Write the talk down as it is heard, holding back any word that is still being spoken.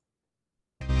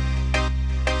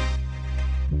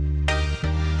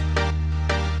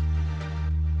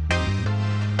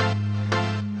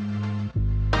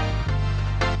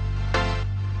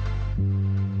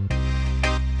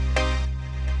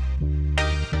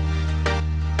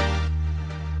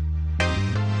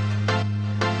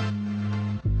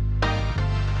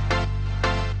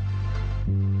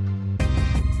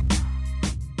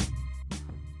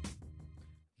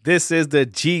This is the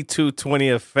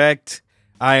G220 Effect.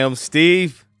 I am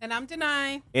Steve. And I'm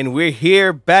Denai. And we're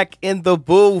here back in the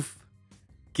booth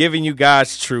giving you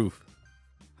God's truth.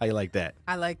 How you like that?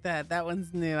 I like that. That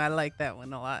one's new. I like that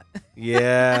one a lot.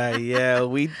 Yeah.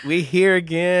 We here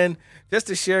again just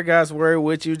to share God's word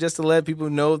with you, just to let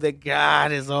people know that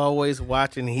God is always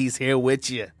watching. He's here with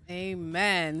you.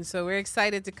 Amen. So we're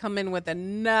excited to come in with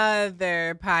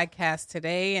another podcast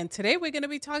today. And today we're going to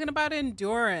be talking about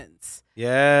endurance.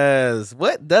 Yes.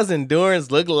 What does endurance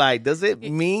look like? Does it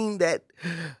mean that,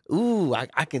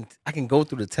 I can go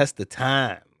through the test of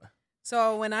time?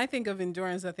 So when I think of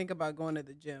endurance, I think about going to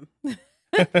the gym.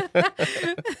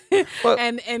 Well,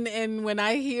 and when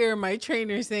I hear my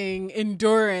trainer saying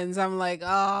endurance, I'm like,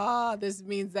 oh, this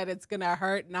means that it's going to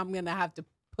hurt and I'm going to have to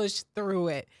push through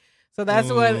it. So that's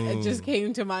what it just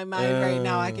came to my mind right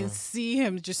now. I can see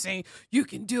him just saying, you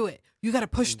can do it. You got to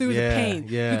push through the pain.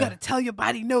 Yeah. You got to tell your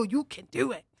body, no, you can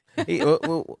do it.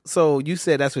 So you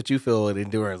said that's what you feel what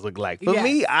endurance look like. For Yes.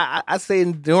 me, I say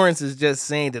endurance is just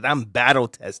saying that I'm battle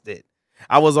tested.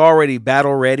 I was already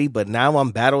battle ready, but now I'm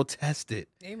battle tested.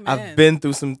 Amen. I've been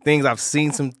through some things. I've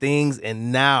seen some things,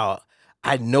 and now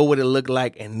I know what it looked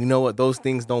like. And you know what? Those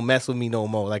things don't mess with me no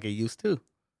more like it used to.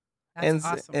 That's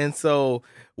awesome. And so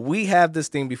we have this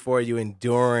thing before you,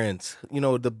 endurance. You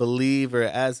know, the believer,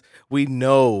 as we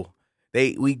know,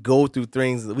 we go through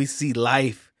things. We see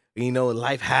life. You know,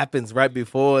 life happens right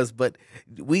before us, but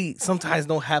we sometimes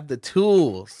don't have the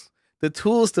tools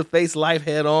to face life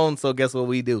head on. So guess what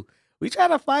we do? We try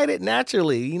to fight it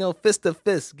naturally, you know, fist to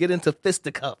fist, get into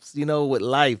fisticuffs, you know, with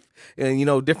life and, you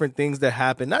know, different things that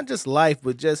happen, not just life,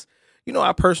 but just, you know,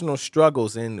 our personal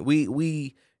struggles. And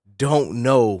we don't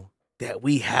know that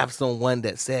we have someone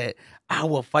that said, I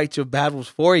will fight your battles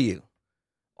for you,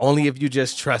 only if you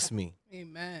just trust me.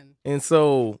 Amen. And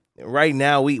so right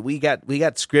now we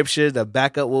got scripture to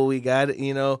back up what we got.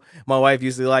 You know, my wife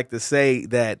used to like to say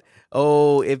that,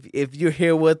 if you're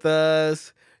here with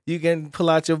us, you can pull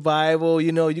out your Bible,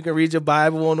 you know, you can read your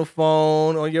Bible on the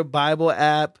phone, on your Bible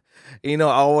app. You know,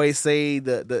 I always say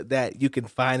that you can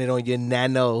find it on your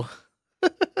Nano.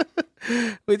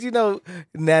 But, you know,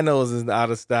 Nanos is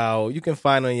out of style. You can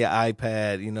find on your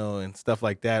iPad, you know, and stuff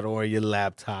like that, or your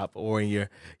laptop, or in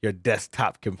your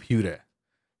desktop computer.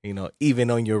 You know,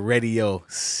 even on your radio,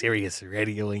 Sirius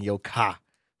radio in your car.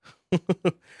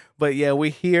 But, yeah, we're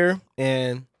here,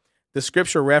 and the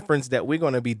scripture reference that we're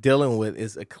going to be dealing with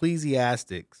is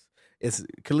Ecclesiastes. It's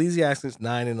Ecclesiastes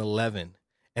 9 and 11.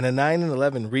 And the 9 and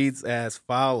 11 reads as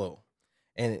follow.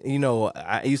 And, you know,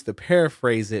 I used to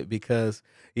paraphrase it because,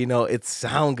 you know, it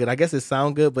sound good. I guess it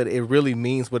sound good, but it really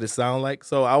means what it sound like.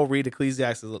 So I'll read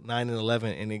Ecclesiastes 9 and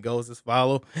 11, and it goes as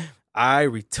follow. I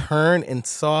returned and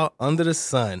saw under the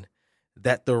sun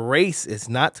that the race is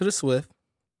not to the swift,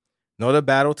 nor the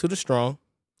battle to the strong,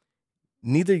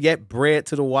 neither yet bread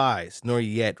to the wise, nor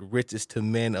yet riches to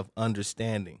men of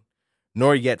understanding,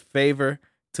 nor yet favor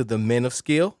to the men of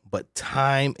skill, but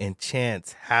time and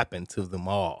chance happen to them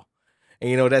all.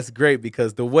 And, you know, that's great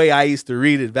because the way I used to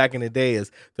read it back in the day is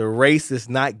the race is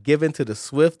not given to the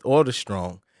swift or the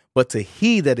strong, but to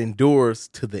he that endures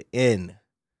to the end.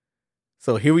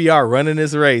 So here we are running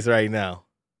this race right now.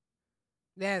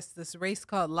 Yes, this race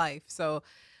called life. So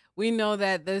we know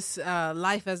that this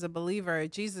life as a believer,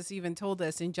 Jesus even told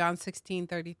us in John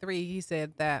 16:33, he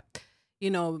said that, you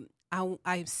know,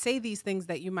 I say these things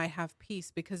that you might have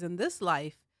peace, because in this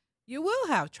life you will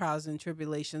have trials and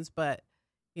tribulations, but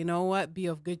you know what? Be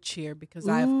of good cheer, because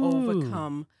I have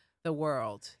overcome the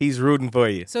world. He's rooting for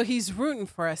you. So he's rooting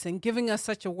for us and giving us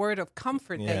such a word of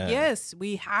comfort that, yes,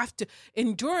 we have to.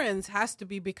 Endurance has to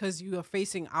be because you are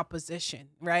facing opposition,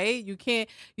 right? You can't,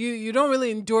 you don't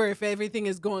really endure if everything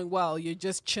is going well. You're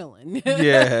just chilling.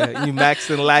 Yeah, you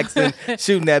maxing, laxing,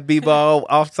 shooting that b-ball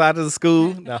offside of the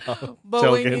school. No, but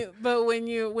joking.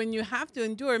 when you have to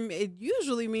endure, it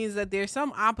usually means that there's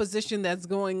some opposition that's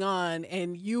going on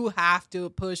and you have to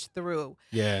push through.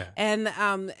 Yeah.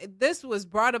 And this was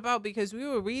brought about because we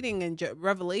were reading in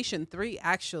Revelation 3,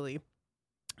 actually,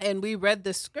 and we read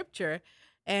the scripture,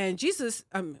 and Jesus,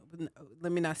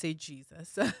 let me not say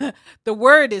Jesus, the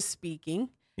word is speaking,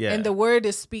 and the word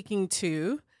is speaking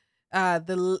to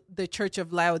the church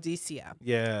of Laodicea.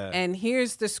 Yeah. And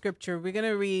here's the scripture. We're going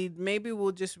to read, maybe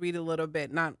we'll just read a little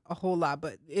bit, not a whole lot,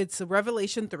 but it's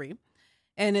Revelation 3,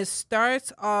 and it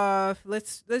starts off,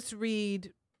 let's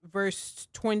read verse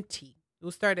 20.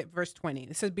 We'll start at verse 20.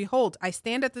 It says, behold, I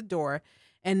stand at the door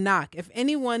and knock. If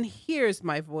anyone hears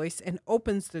my voice and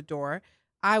opens the door,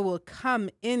 I will come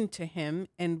in to him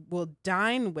and will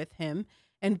dine with him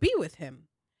and be with him.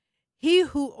 He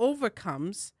who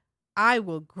overcomes, I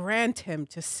will grant him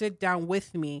to sit down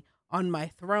with me on my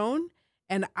throne,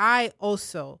 and I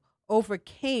also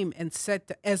overcame and sat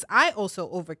as I also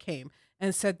overcame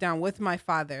and sat down with my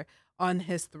Father on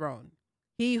his throne.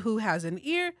 He who has an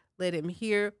ear, let him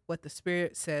hear what the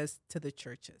Spirit says to the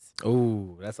churches.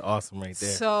 Oh, that's awesome right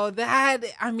there. So that,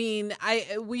 I mean,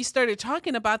 we started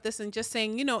talking about this and just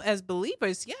saying, as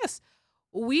believers, yes,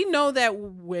 we know that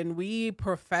when we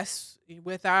confess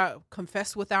with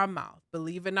our mouth,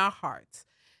 believe in our hearts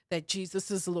that Jesus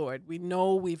is Lord, we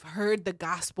know we've heard the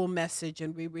gospel message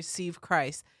and we receive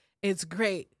Christ. It's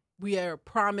great. We are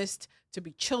promised to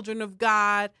be children of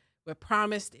God. We're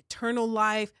promised eternal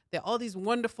life. There are all these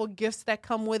wonderful gifts that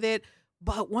come with it.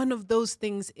 But one of those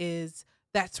things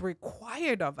that's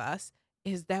required of us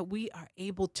is that we are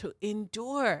able to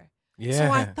endure. Yeah.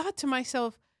 So I thought to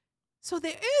myself, so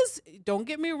there is, don't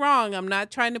get me wrong, I'm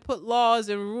not trying to put laws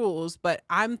and rules, but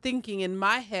I'm thinking in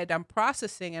my head, I'm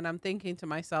processing and I'm thinking to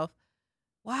myself,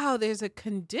 wow, there's a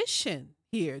condition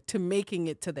here to making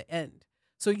it to the end.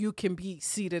 So you can be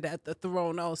seated at the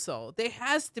throne also. There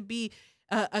has to be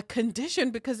a condition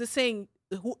because it's saying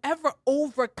whoever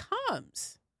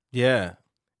overcomes. Yeah.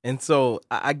 And so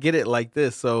I get it like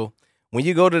this. So when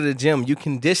you go to the gym, you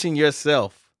condition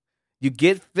yourself. You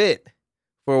get fit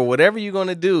for whatever you're going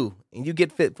to do. And you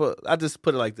get fit for, I'll just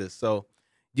put it like this. So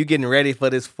you're getting ready for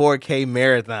this 4K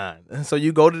marathon. And so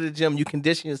you go to the gym, you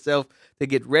condition yourself to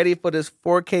get ready for this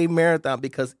 4K marathon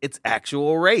because it's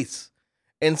actual race.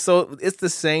 And so it's the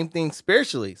same thing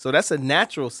spiritually. So that's a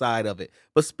natural side of it.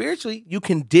 But spiritually, you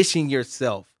condition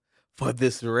yourself for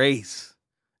this race.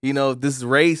 This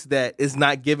race that is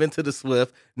not given to the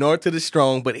swift nor to the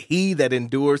strong, but he that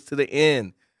endures to the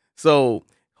end. So,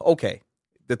 okay,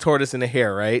 the tortoise and the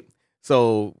hare, right?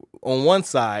 So on one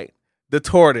side, the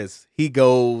tortoise, he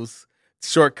goes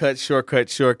shortcut.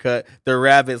 The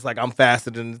rabbit's like, I'm faster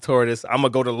than the tortoise. I'm going to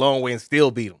go the long way and still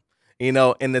beat him.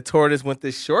 And the tortoise went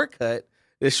this shortcut.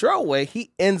 The short way, he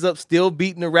ends up still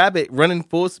beating the rabbit running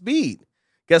full speed.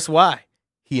 Guess why?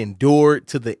 He endured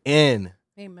to the end.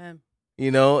 Amen.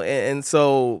 And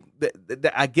so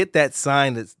I get that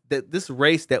sign that this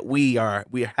race that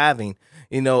we're having,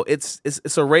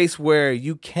 it's a race where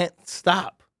you can't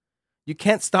stop. You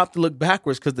can't stop to look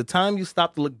backwards because the time you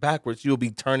stop to look backwards, you'll be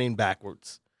turning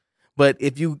backwards. But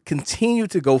if you continue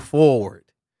to go forward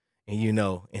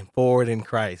and forward in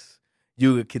Christ,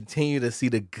 you will continue to see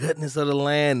the goodness of the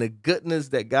land, the goodness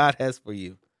that God has for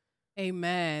you.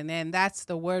 Amen. And that's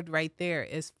the word right there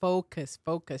is focus.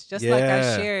 Just like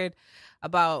I shared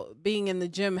about being in the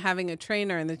gym, having a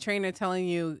trainer and the trainer telling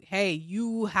you, hey,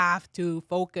 you have to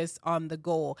focus on the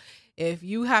goal. If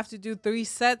you have to do 3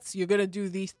 sets, you're going to do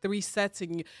these 3 sets.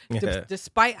 And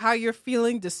despite how you're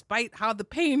feeling, despite how the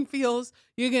pain feels,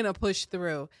 you're going to push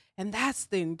through. And that's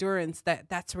the endurance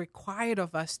that's required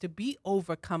of us to be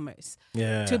overcomers.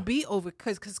 Yeah. To be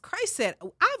because Christ said,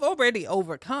 I've already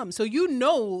overcome. So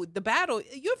the battle,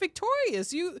 you're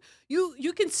victorious. You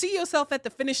can see yourself at the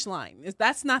finish line.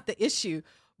 That's not the issue.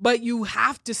 But you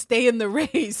have to stay in the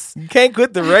race. You can't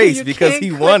quit the race because he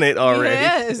won it already.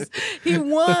 Yes, he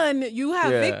won. You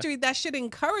have victory. That should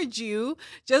encourage you.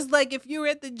 Just like if you're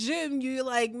at the gym, you're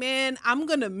like, man, I'm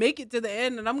going to make it to the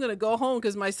end and I'm going to go home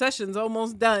because my session's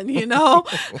almost done,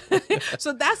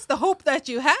 So that's the hope that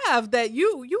you have, that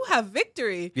you have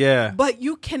victory. Yeah. But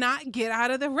you cannot get out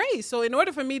of the race. So in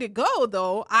order for me to go,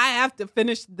 though, I have to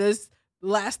finish this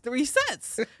last 3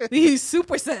 sets, these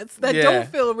supersets that don't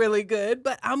feel really good,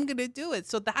 but I'm going to do it.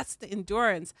 So that's the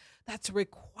endurance that's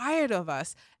required of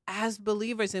us as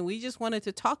believers. And we just wanted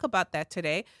to talk about that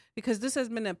today because this has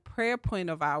been a prayer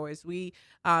point of ours. We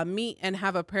meet and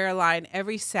have a prayer line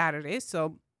every Saturday.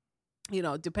 So,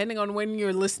 depending on when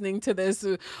you're listening to this,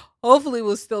 hopefully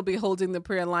we'll still be holding the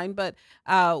prayer line, but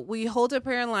we hold a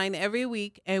prayer line every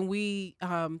week and we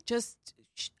just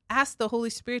ask the Holy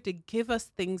Spirit to give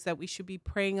us things that we should be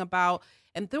praying about.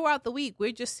 And throughout the week,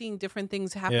 we're just seeing different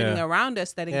things happening around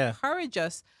us that encourage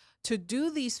us to do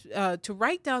these, to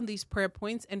write down these prayer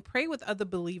points and pray with other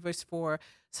believers for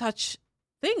such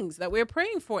things that we're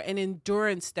praying for. And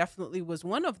endurance definitely was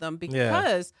one of them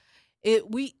because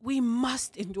we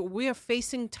must endure. We are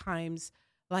facing times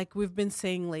like we've been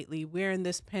saying lately. We're in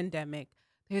this pandemic.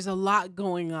 There's a lot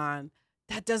going on.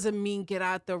 That doesn't mean get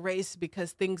out the race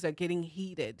because things are getting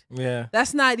heated. Yeah.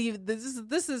 That's not even,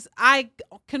 this is, I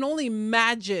can only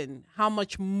imagine how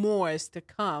much more is to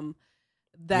come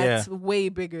that's way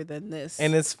bigger than this.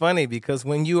 And it's funny because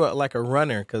when you are like a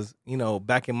runner, because,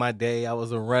 back in my day, I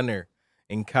was a runner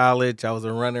in college. I was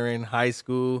a runner in high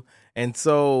school. And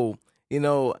so,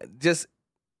 just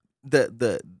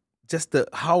the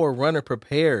how a runner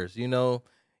prepares,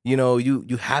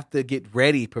 you have to get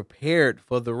ready, prepared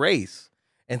for the race.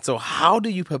 And so how do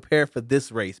you prepare for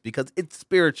this race? Because it's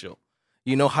spiritual.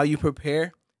 You know how you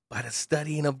prepare? By the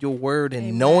studying of your word and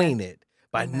Amen. knowing it.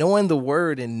 By Amen. knowing the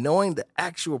word and knowing the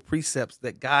actual precepts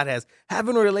that God has.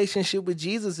 Having a relationship with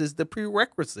Jesus is the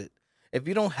prerequisite. If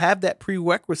you don't have that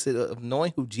prerequisite of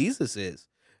knowing who Jesus is,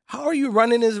 how are you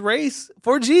running this race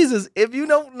for Jesus? If you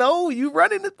don't know, you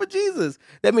running it for Jesus.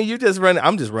 That means you just running.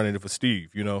 I'm just running it for Steve,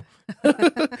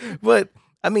 But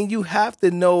I mean, you have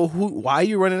to know why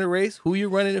you're running the race, who you're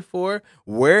running it for,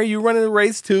 where you're running the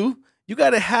race to. You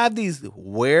got to have these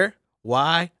where,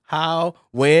 why, how,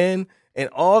 when, and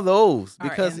all those.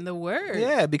 Because in the word.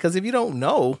 Yeah, because if you don't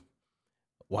know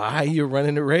why you're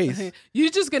running the race,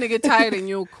 you're just going to get tired and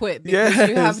you'll quit because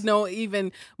you have no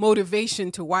even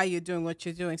motivation to why you're doing what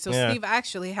you're doing. So Steve, I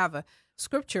actually have a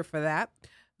scripture for that.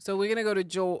 So we're going to go to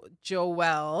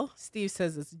Joel. Steve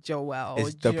says it's Joel.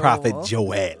 It's the prophet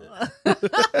Joel.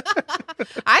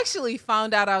 I actually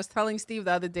found out, I was telling Steve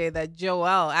the other day that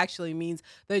Joel actually means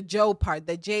the Joe part.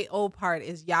 The J-O part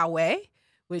is Yahweh,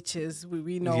 which is,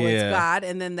 we know it's God.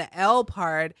 And then the L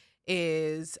part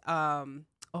is, oh,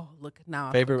 look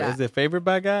now. Is it favored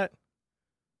by God?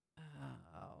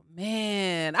 Oh,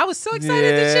 man. I was so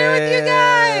excited to share with you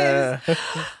guys.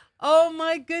 Oh,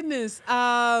 my goodness.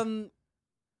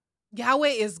 Yahweh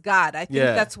is God. I think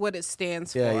that's what it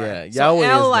stands for. Yeah. So Yahweh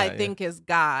L, is God, I think, is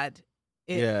God.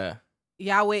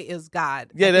 Yahweh is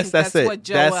God. Yeah, that's it. What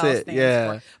Joel stands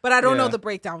for. But I don't know the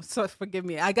breakdown, so forgive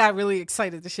me. I got really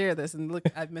excited to share this, and look,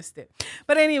 I missed it.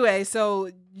 But anyway,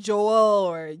 so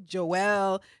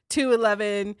Joel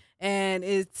 2:11, and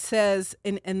it says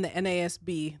in the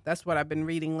NASB, that's what I've been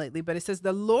reading lately, but it says,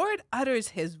 the Lord utters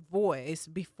his voice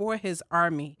before his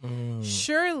army.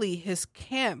 Surely his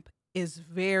camp is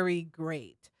very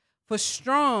great. For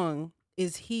strong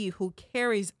is he who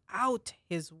carries out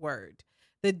his word.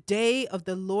 The day of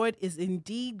the Lord is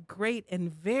indeed great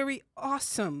and very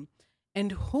awesome,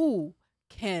 and who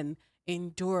can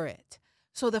endure it?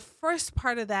 So the first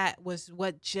part of that was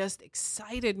what just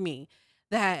excited me,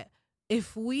 that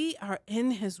if we are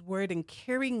in his word and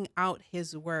carrying out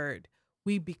his word,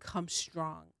 we become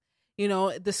strong.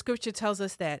 The scripture tells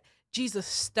us that Jesus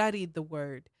studied the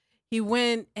word. He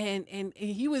went and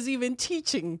he was even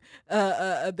teaching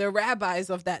the rabbis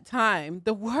of that time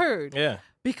the word. Yeah.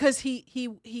 Because he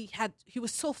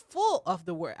was so full of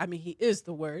the word. I mean, he is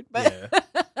the word, but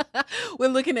we're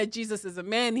looking at Jesus as a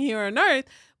man here on earth.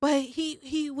 But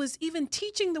he was even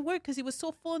teaching the word because he was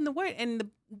so full in the word.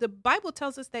 And the Bible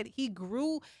tells us that he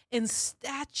grew in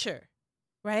stature,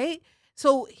 right?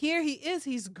 So here he is,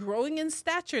 he's growing in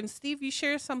stature. And Steve, you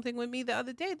shared something with me the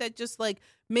other day that just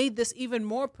made this even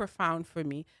more profound for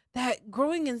me. That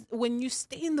when you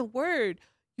stay in the word,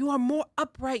 you are more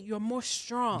upright, you're more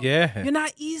strong. Yeah. You're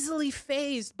not easily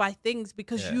fazed by things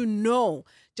because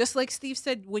just like Steve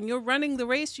said, when you're running the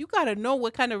race, you got to know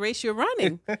what kind of race you're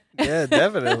running. Yeah,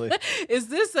 definitely. Is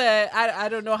this I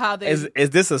don't know how they... Is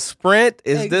this a sprint?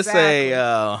 Is this a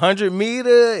 100-meter?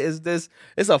 Is this,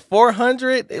 it's a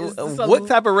 400? What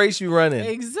type of race you running?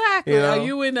 Exactly. Are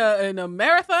you in a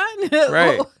marathon?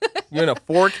 Right. You're in a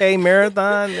 4K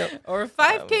marathon? Or a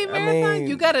 5K marathon?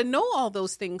 You got to know all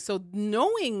those things. So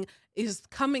knowing is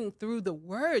coming through the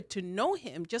word to know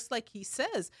him, just like he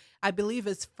says. I believe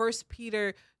it's 1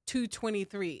 Peter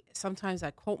 2:23. Sometimes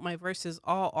I quote my verses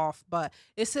all off, but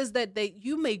it says that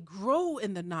you may grow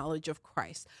in the knowledge of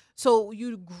Christ. So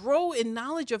you grow in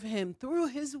knowledge of him through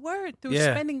his word, through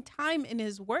spending time in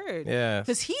his word. Yeah.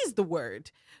 Because he's the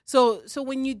word. So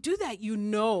when you do that,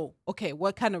 okay,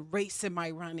 what kind of race am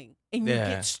I running? And you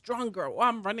get stronger. Or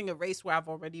I'm running a race where I've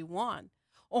already won.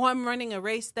 Or I'm running a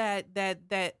race that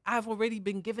I've already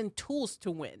been given tools to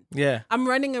win. Yeah. I'm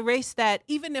running a race that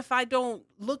even if I don't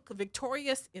look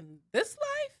victorious in this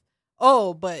life,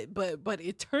 but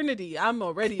eternity, I'm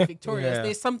already victorious.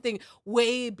 There's something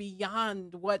way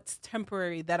beyond what's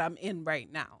temporary that I'm in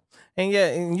right now.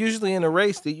 And usually in a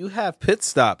race that you have pit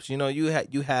stops.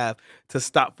 You have to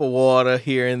stop for water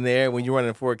here and there. When you're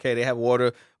running 4K, they have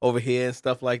water over here and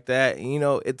stuff like that.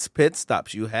 It's pit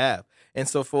stops you have. And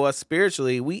so for us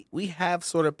spiritually, we have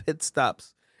sort of pit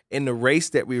stops in the race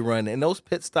that we run. And those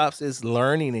pit stops is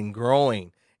learning and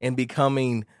growing and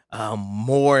becoming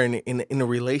more in a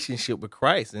relationship with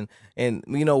Christ. And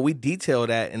we detail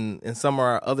that in some of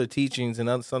our other teachings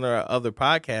and some of our other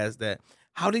podcasts, that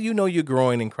how do you know you're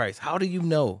growing in Christ? How do you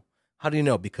know?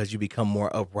 Because you become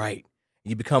more upright.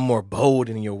 You become more bold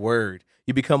in your word.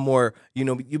 You become more,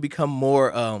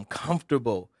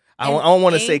 comfortable. I don't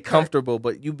want to say comfortable,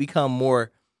 but you become more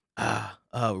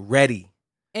ready.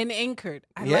 And anchored.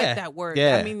 I Yeah. like that word.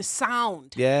 Yeah. I mean,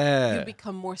 sound. Yeah. You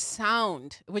become more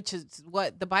sound, which is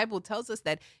what the Bible tells us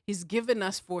that he's given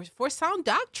us for sound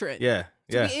doctrine. Yeah.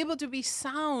 To Yeah. be able to be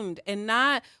sound and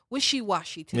not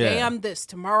wishy-washy. Today Yeah. I'm this,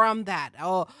 tomorrow I'm that.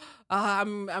 Oh,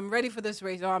 I'm ready for this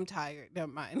race. Oh, I'm tired.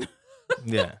 Never mind.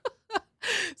 Yeah.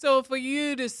 So for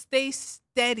you to stay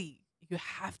steady, you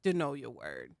have to know your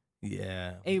word.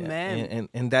 Yeah. Amen. Yeah.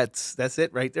 And that's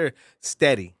it right there.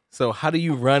 Steady. So how do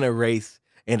you run a race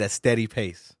in a steady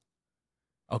pace?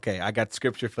 Okay, I got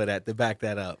scripture for that to back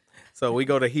that up. So we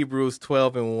go to Hebrews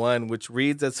 12:1, which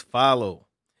reads as follow.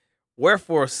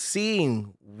 Wherefore,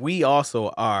 seeing we also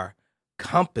are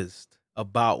compassed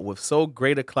about with so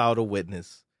great a cloud of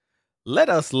witness, let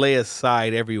us lay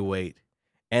aside every weight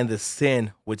and the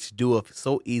sin which doeth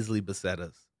so easily beset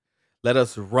us. Let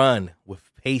us run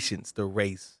with patience the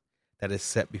race that is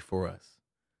set before us.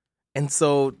 And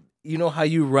so, you know how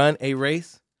you run a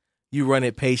race? You run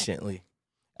it patiently.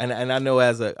 And I know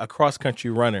as a cross-country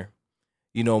runner,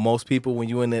 you know, most people, when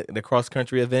you're in the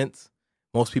cross-country events,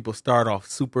 most people start off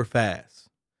super fast.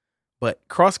 But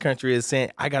cross-country is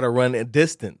saying, I got to run a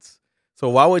distance. So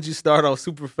why would you start off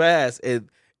super fast?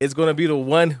 It's going to be the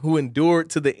one who endured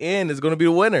to the end is going to be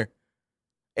the winner.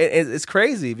 It's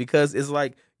crazy because it's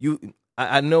like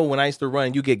I know when I used to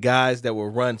run, you get guys that will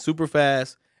run super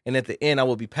fast. And at the end, I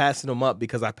will be passing them up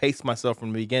because I paced myself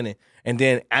from the beginning. And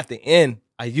then at the end,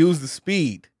 I use the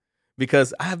speed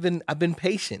because I've been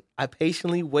patient. I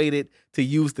patiently waited to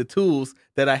use the tools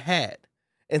that I had.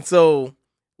 And so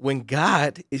when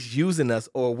God is using us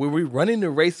or when we're running the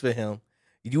race for him,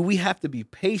 we have to be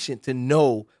patient to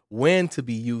know when to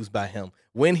be used by him,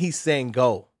 when he's saying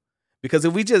go. Because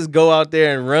if we just go out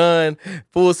there and run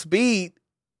full speed,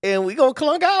 and we gonna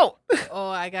clunk out. Oh,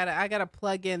 I gotta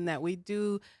plug in that we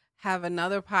do have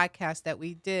another podcast that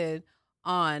we did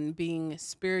on being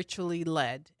spiritually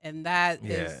led, and that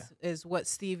is what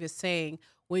Steve is saying.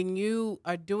 When you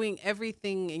are doing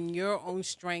everything in your own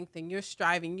strength and you're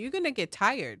striving, you're gonna get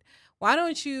tired. Why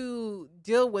don't you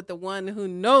deal with the one who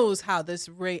knows how this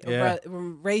race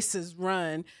is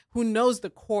run, who knows the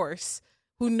course,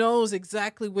 who knows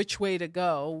exactly which way to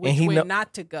go, which way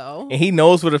not to go. And he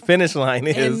knows where the finish line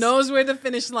is. And knows where the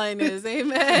finish line is.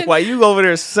 Amen. While you over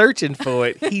there searching for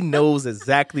it, he knows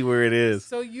exactly where it is.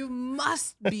 So you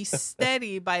must be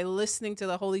steady by listening to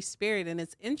the Holy Spirit. And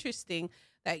it's interesting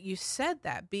that you said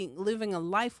that, living a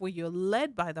life where you're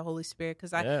led by the Holy Spirit,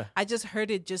 because I just heard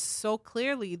it just so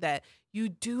clearly that you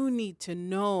do need to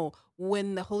know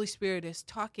when the Holy Spirit is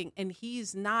talking, and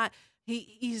he's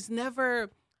never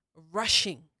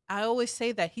rushing. I always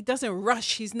say that he doesn't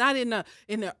rush. He's not in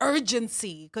an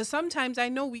urgency, because sometimes I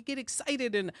know we get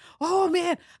excited and, oh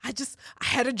man, I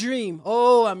had a dream.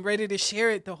 Oh, I'm ready to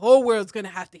share it. The whole world's going to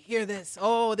have to hear this.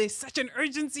 Oh, there's such an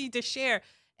urgency to share.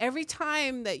 Every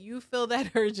time that you feel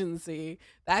that urgency,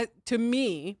 that to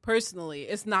me personally,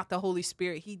 it's not the Holy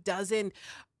Spirit. He doesn't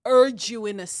urge you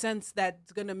in a sense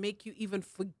that's going to make you even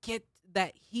forget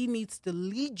that he needs to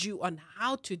lead you on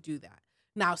how to do that.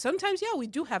 Now, sometimes, we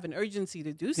do have an urgency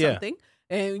to do something,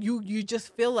 and you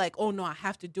just feel like, oh no, I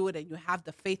have to do it, and you have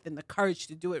the faith and the courage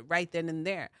to do it right then and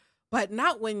there. But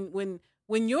not when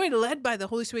you're led by the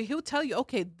Holy Spirit. He'll tell you,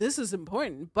 okay, this is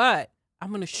important, but I'm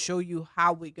going to show you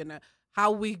how we're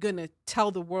gonna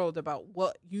tell the world about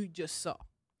what you just saw.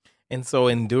 And so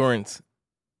endurance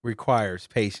requires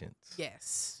patience.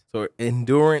 Yes. So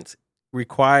endurance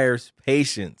requires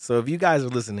patience. So if you guys are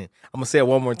listening, I'm going to say it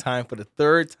one more time for the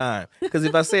third time. Because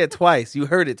if I say it twice, you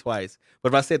heard it twice.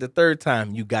 But if I say it the third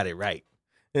time, you got it right.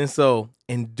 And so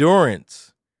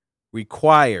endurance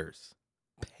requires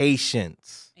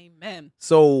patience. Amen.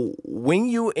 So when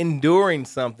you enduring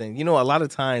something, a lot of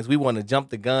times we want to jump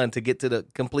the gun to get to the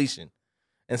completion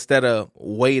instead of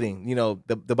waiting.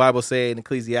 The Bible says in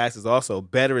Ecclesiastes also,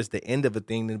 better is the end of a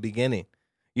thing than the beginning.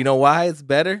 You know why it's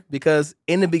better? Because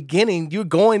in the beginning, you're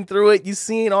going through it. You're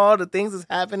seeing all the things that's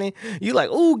happening. You're like,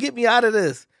 oh, get me out of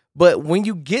this. But when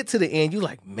you get to the end, you're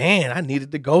like, man, I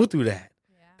needed to go through that.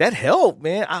 Yeah. That helped,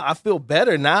 man. I feel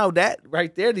better now. That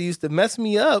right there that used to mess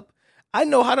me up, I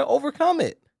know how to overcome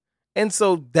it. And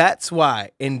so that's why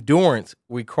endurance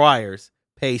requires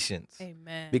patience.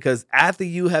 Amen. Because after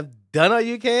you have done all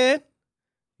you can,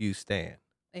 you stand.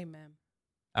 Amen.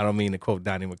 I don't mean to quote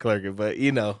Donnie McClurkin, but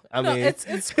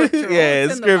it's scriptural.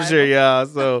 It's scripture, y'all.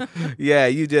 So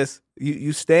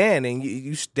you stand, and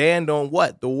you stand on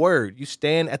what? The word. You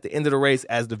stand at the end of the race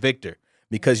as the victor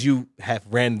because you have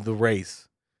ran the race.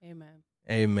 Amen.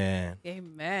 Amen.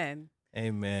 Amen.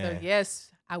 Amen. So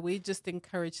yes, we just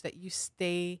encourage that you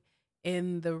stay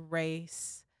in the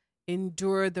race,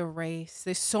 endure the race.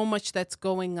 There's so much that's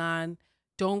going on.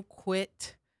 Don't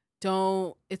quit.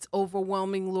 it's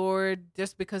overwhelming, Lord.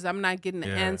 Just because I'm not getting the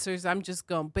answers, I'm just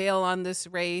going to bail on this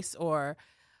race. Or,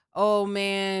 oh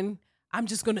man, I'm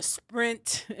just going to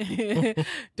sprint.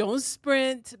 Don't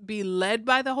sprint. Be led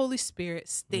by the Holy Spirit.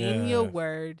 Stay in your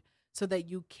word so that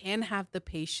you can have the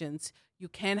patience. You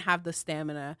can have the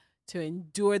stamina to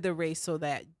endure the race so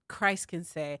that Christ can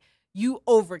say, you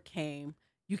overcame.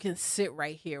 You can sit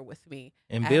right here with me.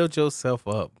 And build yourself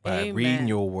up by reading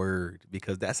your word,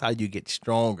 because that's how you get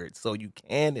stronger, so you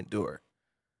can endure.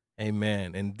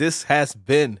 Amen. And this has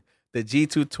been the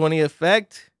G220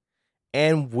 Effect,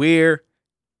 and we're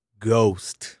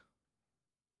Ghost.